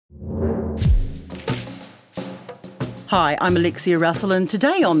Hi, I'm Alexia Russell, and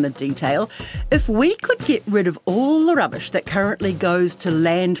today on The Detail, if we could get rid of all the rubbish that currently goes to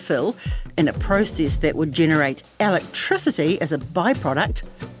landfill in a process that would generate electricity as a byproduct,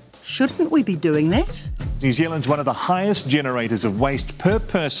 shouldn't we be doing that? New Zealand's one of the highest generators of waste per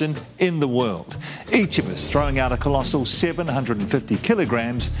person in the world, each of us throwing out a colossal 750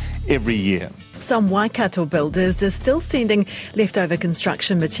 kilograms every year. Some Waikato builders are still sending leftover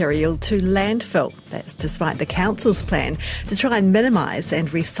construction material to landfill. That's despite the council's plan to try and minimise and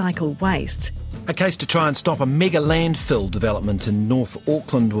recycle waste. A case to try and stop a mega landfill development in North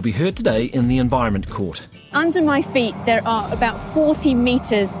Auckland will be heard today in the Environment Court. Under my feet, there are about 40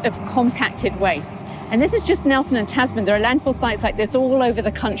 metres of compacted waste. And this is just Nelson and Tasman. There are landfill sites like this all over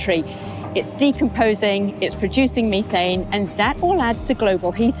the country. It's decomposing, it's producing methane, and that all adds to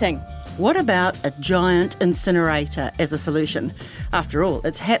global heating. What about a giant incinerator as a solution? After all,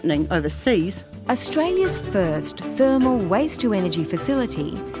 it's happening overseas. Australia's first thermal waste-to-energy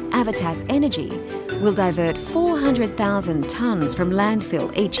facility, Avitas Energy, will divert 400,000 tonnes from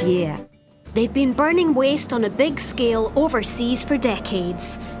landfill each year. They've been burning waste on a big scale overseas for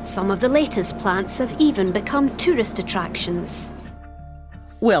decades. Some of the latest plants have even become tourist attractions.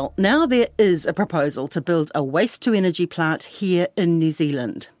 Well, now there is a proposal to build a waste-to-energy plant here in New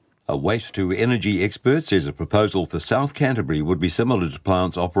Zealand. A waste-to-energy expert says a proposal for South Canterbury would be similar to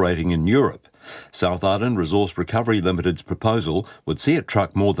plants operating in Europe. South Island Resource Recovery Limited's proposal would see it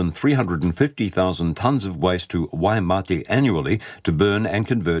truck more than 350,000 tonnes of waste to Waimate annually to burn and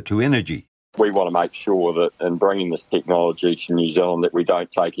convert to energy. We want to make sure that in bringing this technology to New Zealand that we don't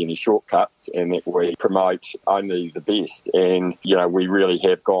take any shortcuts and that we promote only the best. And, we really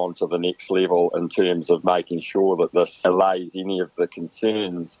have gone to the next level in terms of making sure that this allays any of the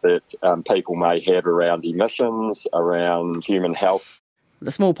concerns that people may have around emissions, around human health.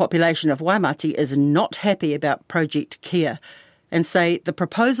 The small population of Waimate is not happy about Project Kia and say the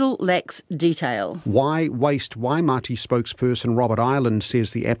proposal lacks detail. Why Waste Waimate spokesperson Robert Ireland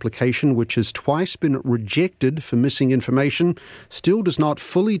says the application, which has twice been rejected for missing information, still does not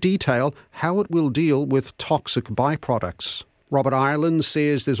fully detail how it will deal with toxic byproducts. Robert Ireland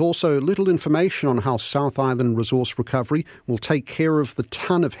says there's also little information on how South Island Resource Recovery will take care of the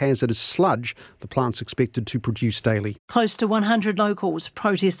tonne of hazardous sludge the plant's expected to produce daily. Close to 100 locals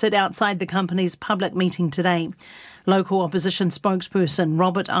protested outside the company's public meeting today. Local opposition spokesperson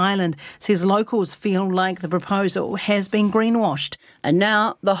Robert Ireland says locals feel like the proposal has been greenwashed. And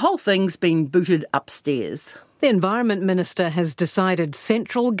now the whole thing's been booted upstairs. The Environment Minister has decided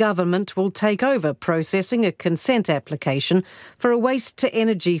central government will take over processing a consent application for a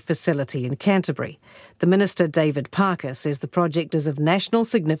waste-to-energy facility in Canterbury. The Minister, David Parker, says the project is of national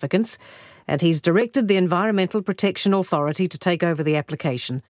significance and he's directed the Environmental Protection Authority to take over the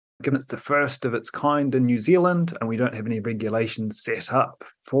application. Given it's the first of its kind in New Zealand and we don't have any regulations set up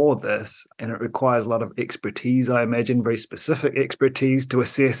for this, and it requires a lot of expertise, I imagine, very specific expertise to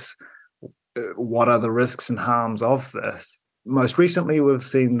assess what are the risks and harms of this. Most recently, we've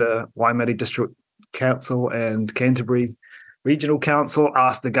seen the Waimate District Council and Canterbury Regional Council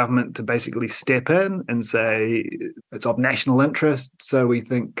ask the government to basically step in and say it's of national interest, so we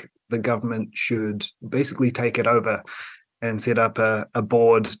think the government should basically take it over and set up a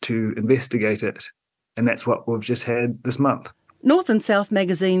board to investigate it. And that's what we've just had this month. North and South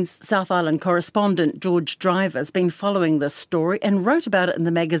magazine's South Island correspondent George Driver's been following this story and wrote about it in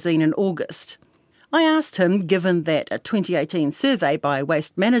the magazine in August. I asked him, given that a 2018 survey by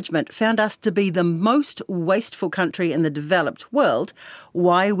Waste Management found us to be the most wasteful country in the developed world,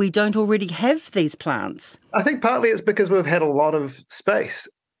 why we don't already have these plants. I think partly it's because we've had a lot of space.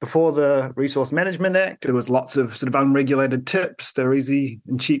 Before the Resource Management Act, there was lots of sort of unregulated tips. They're easy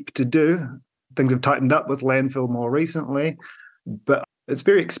and cheap to do. Things have tightened up with landfill more recently. But it's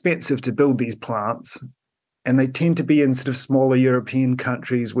very expensive to build these plants, and they tend to be in sort of smaller European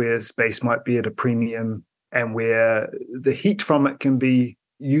countries where space might be at a premium and where the heat from it can be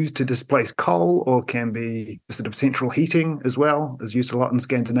used to displace coal or can be sort of central heating as well, as used a lot in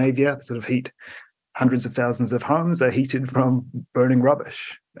Scandinavia. Sort of heat, hundreds of thousands of homes are heated from burning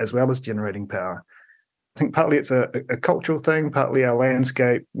rubbish as well as generating power. I think partly it's a cultural thing, partly our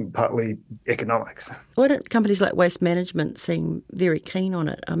landscape, partly economics. Why don't companies like Waste Management seem very keen on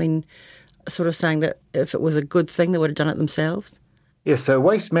it? I mean, sort of saying that if it was a good thing, they would have done it themselves? Yeah, so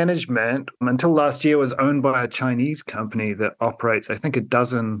Waste Management, until last year, was owned by a Chinese company that operates, I think,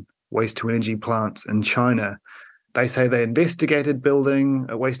 12 waste-to-energy plants in China. They say they investigated building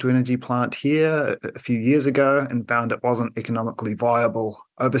a waste-to-energy plant here a few years ago and found it wasn't economically viable.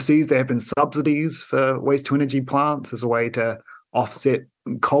 Overseas, there have been subsidies for waste-to-energy plants as a way to offset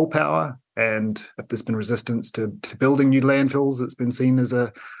coal power And if there's been resistance to building new landfills, it's been seen as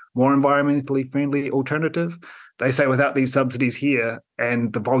a more environmentally friendly alternative. They say without these subsidies here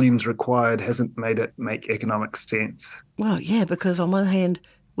and the volumes required hasn't made it make economic sense. Well, yeah, because on one hand,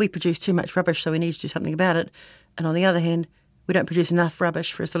 we produce too much rubbish, so we need to do something about it. And on the other hand, we don't produce enough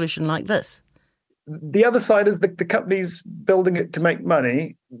rubbish for a solution like this. The other side is the companies building it to make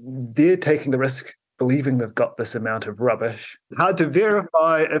money. They're taking the risk, believing they've got this amount of rubbish. It's hard to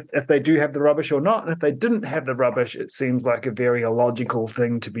verify if they do have the rubbish or not. And if they didn't have the rubbish, it seems like a very illogical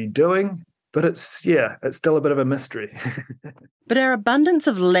thing to be doing. But it's still a bit of a mystery. But our abundance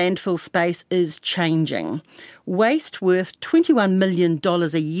of landfill space is changing. Waste worth $21 million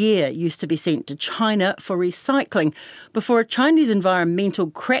a year used to be sent to China for recycling before a Chinese environmental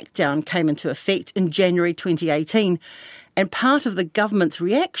crackdown came into effect in January 2018. And part of the government's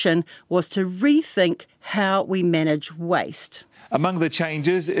reaction was to rethink how we manage waste. Among the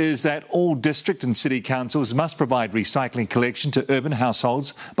changes is that all district and city councils must provide recycling collection to urban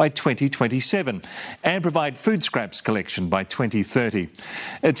households by 2027 and provide food scraps collection by 2030.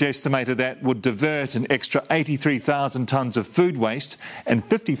 It's estimated that would divert an extra 83,000 tonnes of food waste and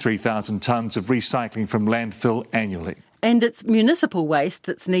 53,000 tonnes of recycling from landfill annually. And it's municipal waste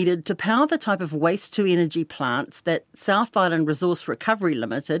that's needed to power the type of waste-to-energy plants that South Island Resource Recovery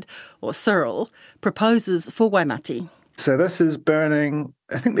Limited, or CIRL, proposes for Waimati. So this is burning,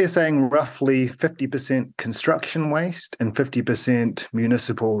 I think they're saying roughly 50% construction waste and 50%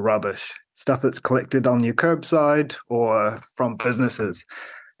 municipal rubbish, stuff that's collected on your curbside or from businesses.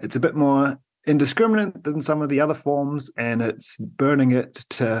 It's a bit more indiscriminate than some of the other forms, and it's burning it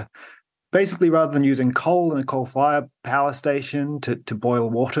to basically, rather than using coal in a coal-fired power station to boil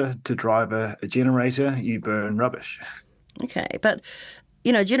water to drive a generator, you burn rubbish. Okay, but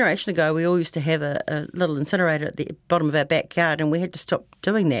you know, a generation ago, we all used to have a little incinerator at the bottom of our backyard, and we had to stop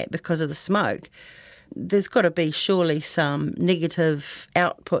doing that because of the smoke. There's got to be surely some negative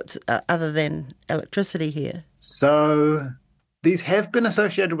outputs other than electricity here. So these have been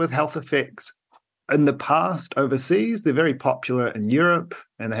associated with health effects in the past overseas. They're very popular in Europe,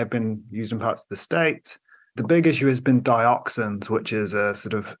 and they have been used in parts of the States. The big issue has been dioxins, which is a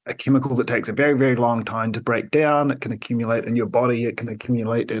sort of a chemical that takes a very, very long time to break down. It can accumulate in your body. It can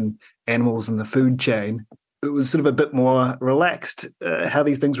accumulate in animals in the food chain. It was sort of a bit more relaxed how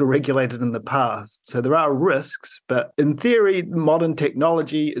these things were regulated in the past. So there are risks, but in theory, modern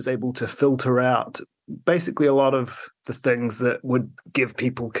technology is able to filter out basically a lot of the things that would give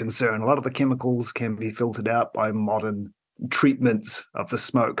people concern. A lot of the chemicals can be filtered out by modern treatments of the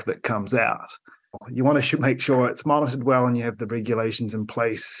smoke that comes out. You want to make sure it's monitored well and you have the regulations in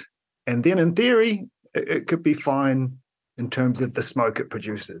place. And then in theory, it could be fine in terms of the smoke it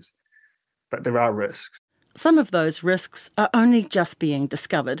produces. But there are risks. Some of those risks are only just being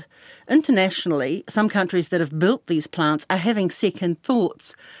discovered. Internationally, some countries that have built these plants are having second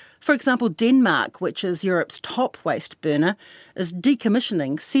thoughts. For example, Denmark, which is Europe's top waste burner, is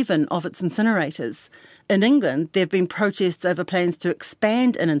decommissioning 7 of its incinerators. In England, there have been protests over plans to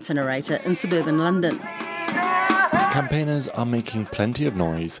expand an incinerator in suburban London. Campaigners are making plenty of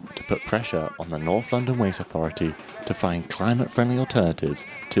noise to put pressure on the North London Waste Authority to find climate-friendly alternatives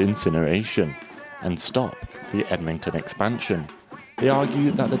to incineration and stop the Edmonton expansion. They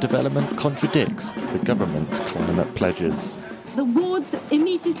argue that the development contradicts the government's climate pledges. The wards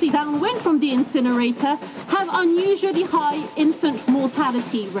immediately downwind from the incinerator have unusually high infant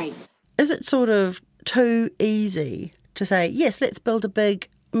mortality rates. Is it sort of too easy to say, yes, let's build a big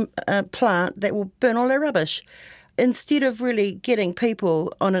plant that will burn all our rubbish, instead of really getting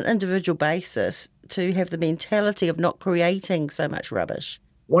people on an individual basis to have the mentality of not creating so much rubbish?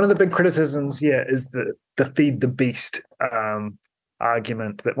 One of the big criticisms, is the feed the beast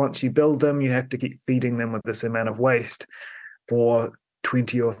argument, that once you build them, you have to keep feeding them with this amount of waste for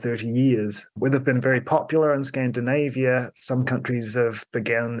 20 or 30 years. Where they've been very popular in Scandinavia, some countries have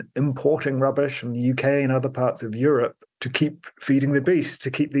begun importing rubbish from the UK and other parts of Europe to keep feeding the beast,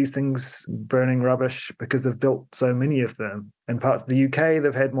 to keep these things burning rubbish, because they've built so many of them. In parts of the UK,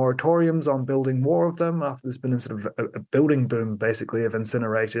 they've had moratoriums on building more of them after there's been a sort of a building boom, basically, of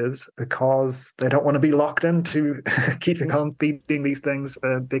incinerators, because they don't want to be locked into keeping on feeding these things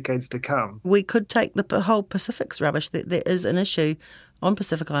for decades to come. We could take the whole Pacific's rubbish. There is an issue on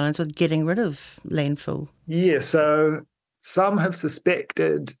Pacific Islands with getting rid of landfill. Yeah, so some have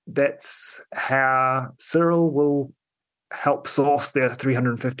suspected that's how CIRL will help source their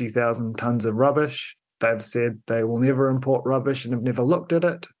 350,000 tonnes of rubbish. They've said they will never import rubbish and have never looked at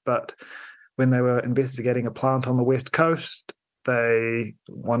it, but when they were investigating a plant on the West Coast,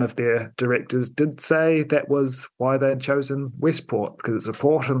 One of their directors did say that was why they'd chosen Westport, because it's a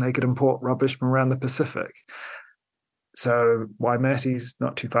port and they could import rubbish from around the Pacific. So Waimati's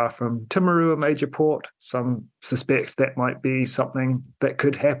not too far from Timaru, a major port. Some suspect that might be something that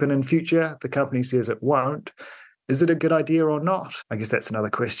could happen in future. The company says it won't. Is it a good idea or not? I guess that's another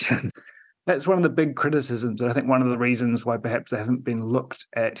question. That's one of the big criticisms, and I think one of the reasons why perhaps they haven't been looked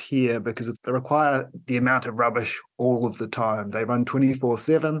at here, because they require the amount of rubbish all of the time. They run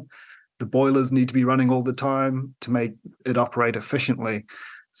 24/7. The boilers need to be running all the time to make it operate efficiently.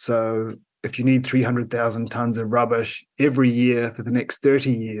 So if you need 300,000 tonnes of rubbish every year for the next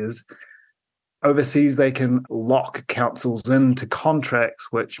 30 years, overseas they can lock councils into contracts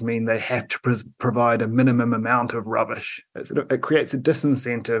which mean they have to provide a minimum amount of rubbish. It creates a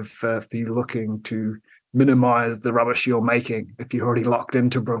disincentive for you looking to minimise the rubbish you're making if you're already locked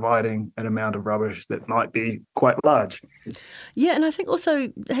into providing an amount of rubbish that might be quite large. Yeah, and I think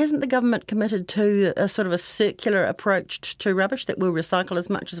also, hasn't the government committed to a sort of a circular approach to rubbish, that we'll recycle as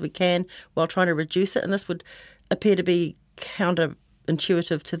much as we can while trying to reduce it? And this would appear to be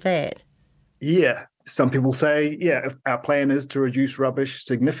counterintuitive to that. Yeah, some people say, if our plan is to reduce rubbish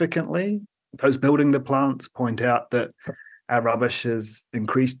significantly, those building the plants point out that our rubbish has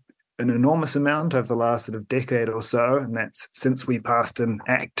increased an enormous amount over the last sort of decade or so, and that's since we passed an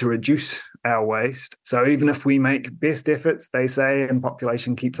act to reduce our waste. So even if we make best efforts, they say, and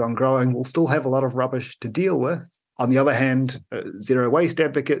population keeps on growing, we'll still have a lot of rubbish to deal with. On the other hand, zero waste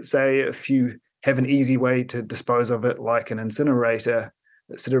advocates say if you have an easy way to dispose of it, like an incinerator,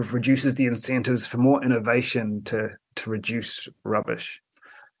 it sort of reduces the incentives for more innovation to reduce rubbish.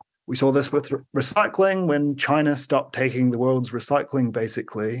 We saw this with recycling when China stopped taking the world's recycling,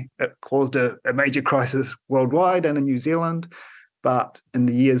 basically. It caused a major crisis worldwide and in New Zealand. But in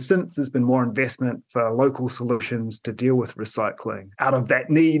the years since, there's been more investment for local solutions to deal with recycling. Out of that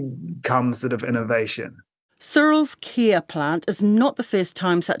need comes sort of innovation. Cyril's Kia plant is not the first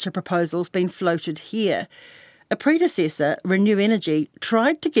time such a proposal's been floated here. A predecessor, Renew Energy,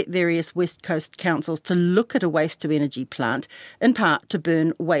 tried to get various West Coast councils to look at a waste-to-energy plant, in part to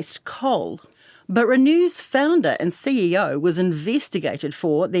burn waste coal. But Renew's founder and CEO was investigated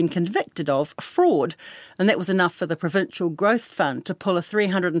for, then convicted of, fraud, and that was enough for the Provincial Growth Fund to pull a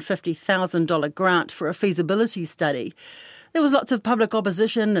 $350,000 grant for a feasibility study. There was lots of public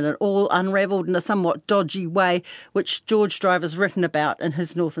opposition and it all unravelled in a somewhat dodgy way, which George Driver's written about in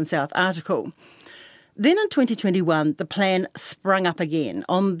his North and South article. Then in 2021, the plan sprung up again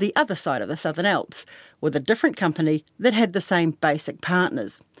on the other side of the Southern Alps with a different company that had the same basic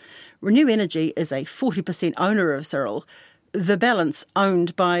partners. Renew Energy is a 40% owner of Cyril, the balance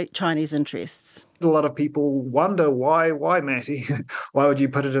owned by Chinese interests. A lot of people wonder why Matty? Why would you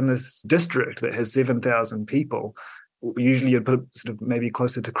put it in this district that has 7,000 people? Usually you'd put it sort of maybe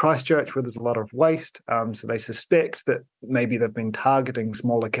closer to Christchurch where there's a lot of waste. So they suspect that maybe they've been targeting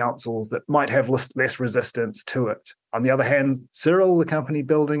smaller councils that might have less resistance to it. On the other hand, Cyril, the company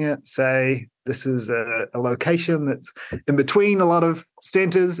building it, say this is a location that's in between a lot of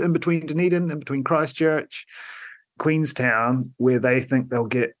centres, in between Dunedin, in between Christchurch, Queenstown, where they think they'll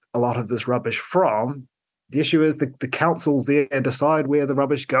get a lot of this rubbish from. The issue is the councils there decide where the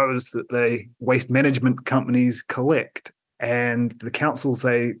rubbish goes that the waste management companies collect. And the councils,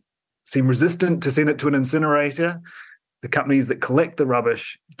 they seem resistant to send it to an incinerator. The companies that collect the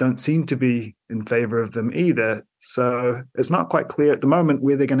rubbish don't seem to be in favour of them either. So it's not quite clear at the moment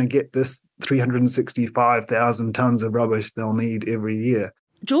where they're going to get this 365,000 tonnes of rubbish they'll need every year.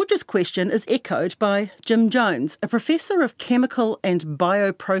 George's question is echoed by Jim Jones, a professor of chemical and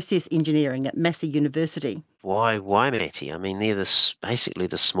bioprocess engineering at Massey University. Why Matty? I mean, they're basically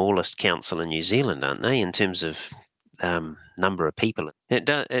the smallest council in New Zealand, aren't they, in terms of number of people? It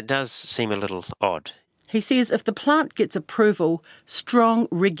does seem a little odd. He says if the plant gets approval, strong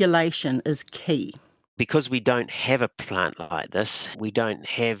regulation is key. Because we don't have a plant like this, we don't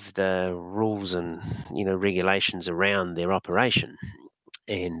have the rules and regulations around their operation.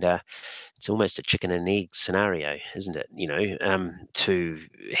 And it's almost a chicken and egg scenario, isn't it? To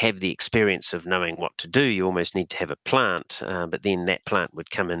have the experience of knowing what to do, you almost need to have a plant, but then that plant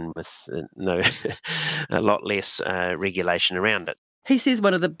would come in with a lot less regulation around it. He says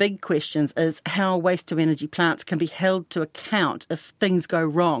one of the big questions is how waste-to-energy plants can be held to account if things go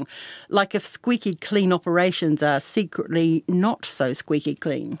wrong, like if squeaky clean operations are secretly not so squeaky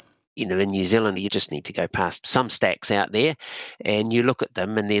clean. In New Zealand, you just need to go past some stacks out there and you look at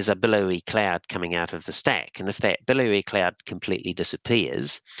them and there's a billowy cloud coming out of the stack. And if that billowy cloud completely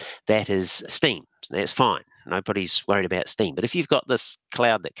disappears, that is steam. That's fine. Nobody's worried about steam. But if you've got this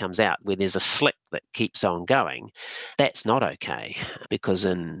cloud that comes out where there's a slick that keeps on going, that's not okay, because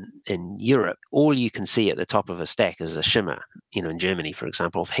in Europe, all you can see at the top of a stack is a shimmer, in Germany, for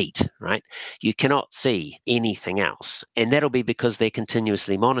example, of heat, right? You cannot see anything else. And that'll be because they're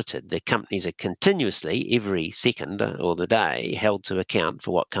continuously monitored. The companies are continuously, every second or the day, held to account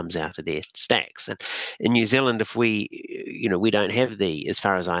for what comes out of their stacks. And in New Zealand, if we don't have as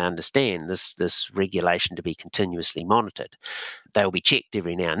far as I understand, this regulation to be continuously monitored. They'll be checked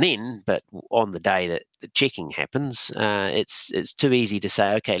every now and then, but on the day that the checking happens, it's too easy to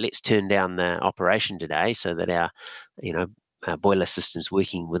say, okay, let's turn down the operation today so that our boiler system's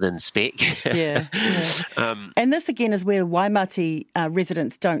working within spec. Yeah. And this again is where Waimati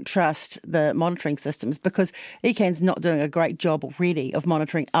residents don't trust the monitoring systems, because ECAN's not doing a great job already of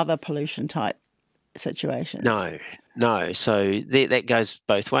monitoring other pollution type situations. No. So that goes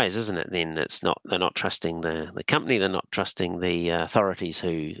both ways, isn't it? Then they're not trusting the company, they're not trusting the authorities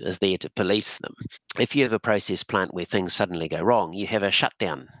who is there to police them. If you have a process plant where things suddenly go wrong, you have a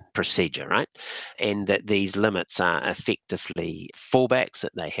shutdown procedure, right? And that these limits are effectively fallbacks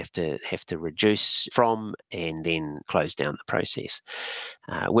that they have to reduce from and then close down the process,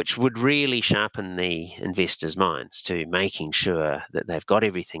 which would really sharpen the investors' minds to making sure that they've got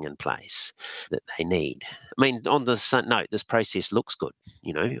everything in place that they need. I mean, on the note, this process looks good,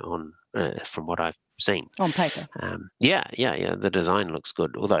 from what I've seen. On paper. The design looks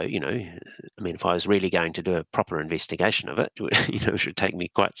good. Although, if I was really going to do a proper investigation of it, it should take me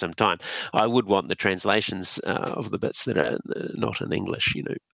quite some time. I would want the translations of the bits that are not in English,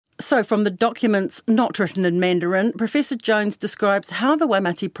 So from the documents not written in Mandarin, Professor Jones describes how the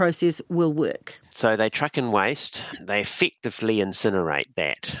Waimati process will work. So they truck in waste, they effectively incinerate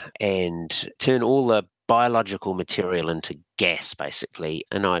that and turn all the biological material into gas, basically.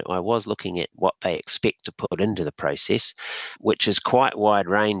 And I was looking at what they expect to put into the process, which is quite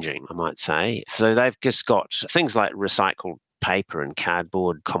wide-ranging, I might say. So they've just got things like recycled paper and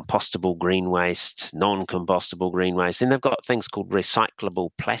cardboard, compostable green waste, non-compostable green waste. Then they've got things called recyclable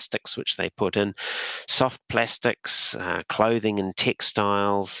plastics, which they put in, soft plastics, clothing and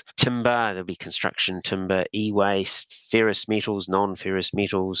textiles, timber, there'll be construction timber, e-waste, ferrous metals, non-ferrous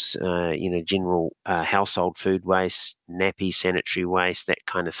metals, general household food waste, nappies, sanitary waste, that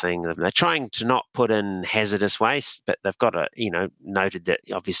kind of thing. They're trying to not put in hazardous waste, but they've got noted that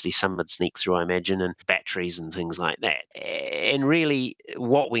obviously some would sneak through, I imagine, and batteries and things like that. And really,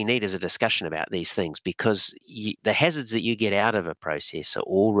 what we need is a discussion about these things, because the hazards that you get out of a process are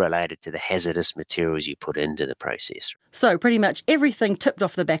all related to the hazardous materials you put into the process. So pretty much everything tipped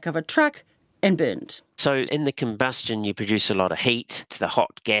off the back of a truck and burned. So in the combustion, you produce a lot of heat. The hot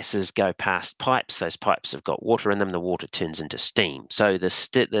gases go past pipes. Those pipes have got water in them. The water turns into steam. So the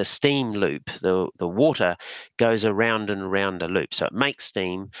steam loop, the water goes around and around a loop. So it makes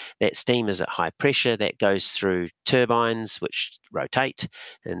steam. That steam is at high pressure. That goes through turbines, which rotate.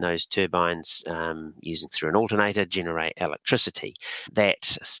 And those turbines, using through an alternator, generate electricity. That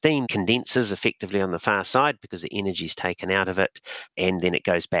steam condenses effectively on the far side because the energy is taken out of it. And then it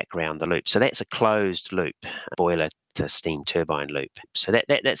goes back around the loop. So that's a closed loop, boiler to steam turbine loop. So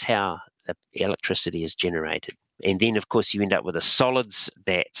that's how the electricity is generated. And then, of course, you end up with a solids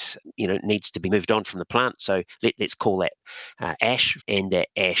that needs to be moved on from the plant. So let's call that ash, and that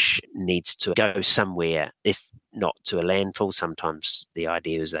ash needs to go somewhere, if not to a landfill. Sometimes the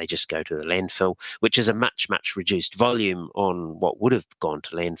idea is they just go to the landfill, which is a much, much reduced volume on what would have gone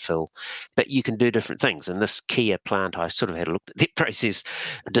to landfill. But you can do different things. And this Kia plant, I sort of had a look at the process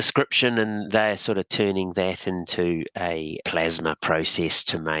description, and they're sort of turning that into a plasma process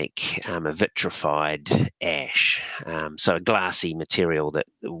to make a vitrified ash. So a glassy material that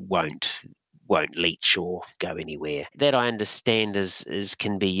won't leach or go anywhere. That I understand is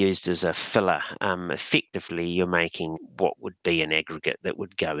can be used as a filler. Effectively, you're making what would be an aggregate that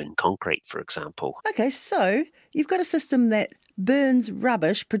would go in concrete, for example. Okay, so you've got a system that burns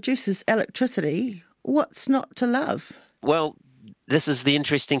rubbish, produces electricity. What's not to love? Well, this is the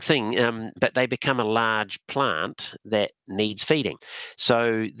interesting thing, but they become a large plant that needs feeding.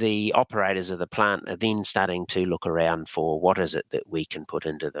 So the operators of the plant are then starting to look around for what is it that we can put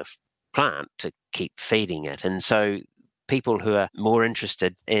into the plant to keep feeding it. And so people who are more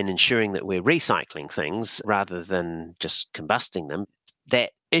interested in ensuring that we're recycling things rather than just combusting them,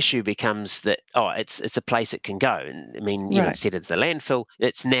 that issue becomes that, it's a place it can go. And I mean, instead of the landfill,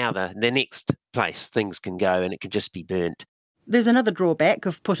 it's now the next place things can go, and it can just be burnt. There's another drawback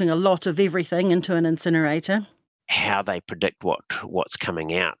of putting a lot of everything into an incinerator. how they predict what's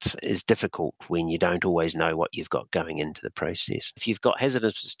coming out is difficult when you don't always know what you've got going into the process. If you've got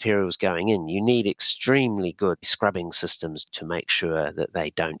hazardous materials going in, you need extremely good scrubbing systems to make sure that they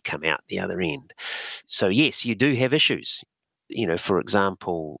don't come out the other end. So yes, you do have issues. For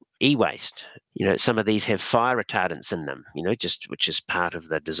example, e-waste. Some of these have fire retardants in them, which is part of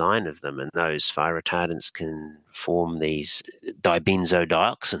the design of them. And those fire retardants can form these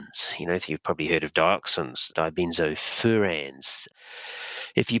dibenzodioxins. If you've probably heard of dioxins, dibenzofurans.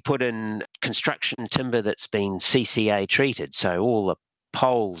 If you put in construction timber that's been CCA treated, so all the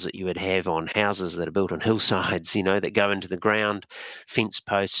poles that you would have on houses that are built on hillsides, that go into the ground, fence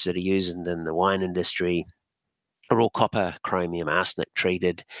posts that are used in the wine industry, are all copper, chromium, arsenic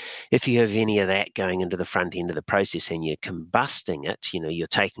treated. If you have any of that going into the front end of the process and you're combusting it, you're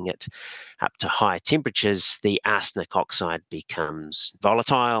taking it up to high temperatures, the arsenic oxide becomes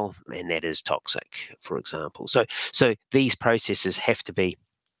volatile, and that is toxic, for example. So these processes have to be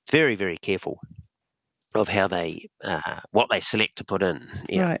very, very careful of how what they select to put in.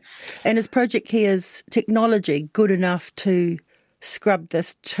 Yeah. Right. And is Project Care's technology good enough to scrub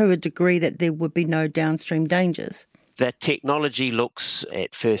this to a degree that there would be no downstream dangers? The technology looks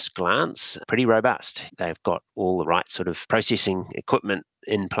at first glance pretty robust. They've got all the right sort of processing equipment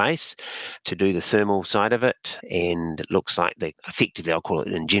in place to do the thermal side of it, and it looks like effectively, I'll call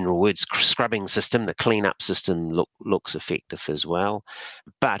it in general words, scrubbing system, the cleanup system looks effective as well.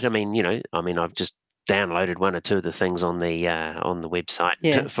 But I've just downloaded one or two of the things on the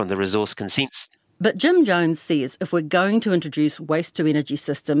website from the resource consents. But Jim Jones says if we're going to introduce waste-to-energy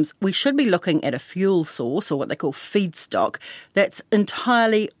systems, we should be looking at a fuel source, or what they call feedstock, that's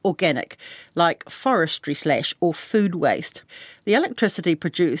entirely organic, like forestry or food waste. The electricity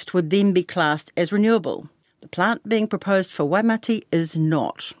produced would then be classed as renewable. The plant being proposed for Waimate is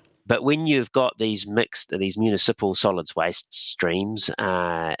not. But when you've got these municipal solids waste streams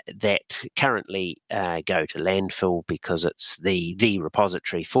that currently go to landfill because it's the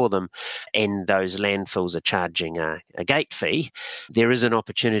repository for them, and those landfills are charging a gate fee, there is an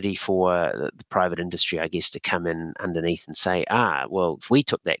opportunity for the private industry, I guess, to come in underneath and say, well, if we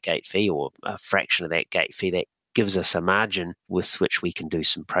took that gate fee or a fraction of that gate fee, that gives us a margin with which we can do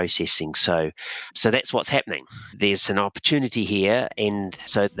some processing. So that's what's happening. There's an opportunity here, and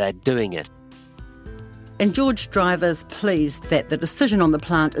so they're doing it. And George Driver's pleased that the decision on the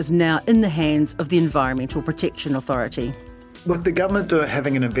plant is now in the hands of the Environmental Protection Authority. With the government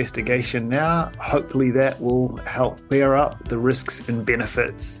having an investigation now, hopefully that will help clear up the risks and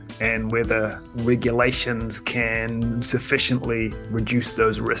benefits and whether regulations can sufficiently reduce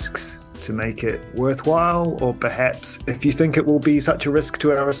those risks to make it worthwhile, or perhaps if you think it will be such a risk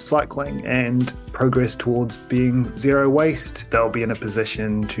to our recycling and progress towards being zero waste, they'll be in a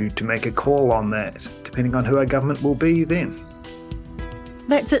position to make a call on that, depending on who our government will be then.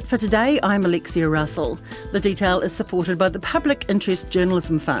 That's it for today. I'm Alexia Russell. The Detail is supported by the Public Interest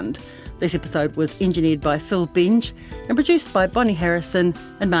Journalism Fund. This episode was engineered by Phil Benj and produced by Bonnie Harrison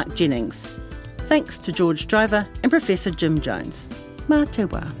and Mark Jennings. Thanks to George Driver and Professor Jim Jones. Mā te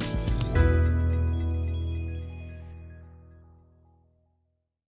wā.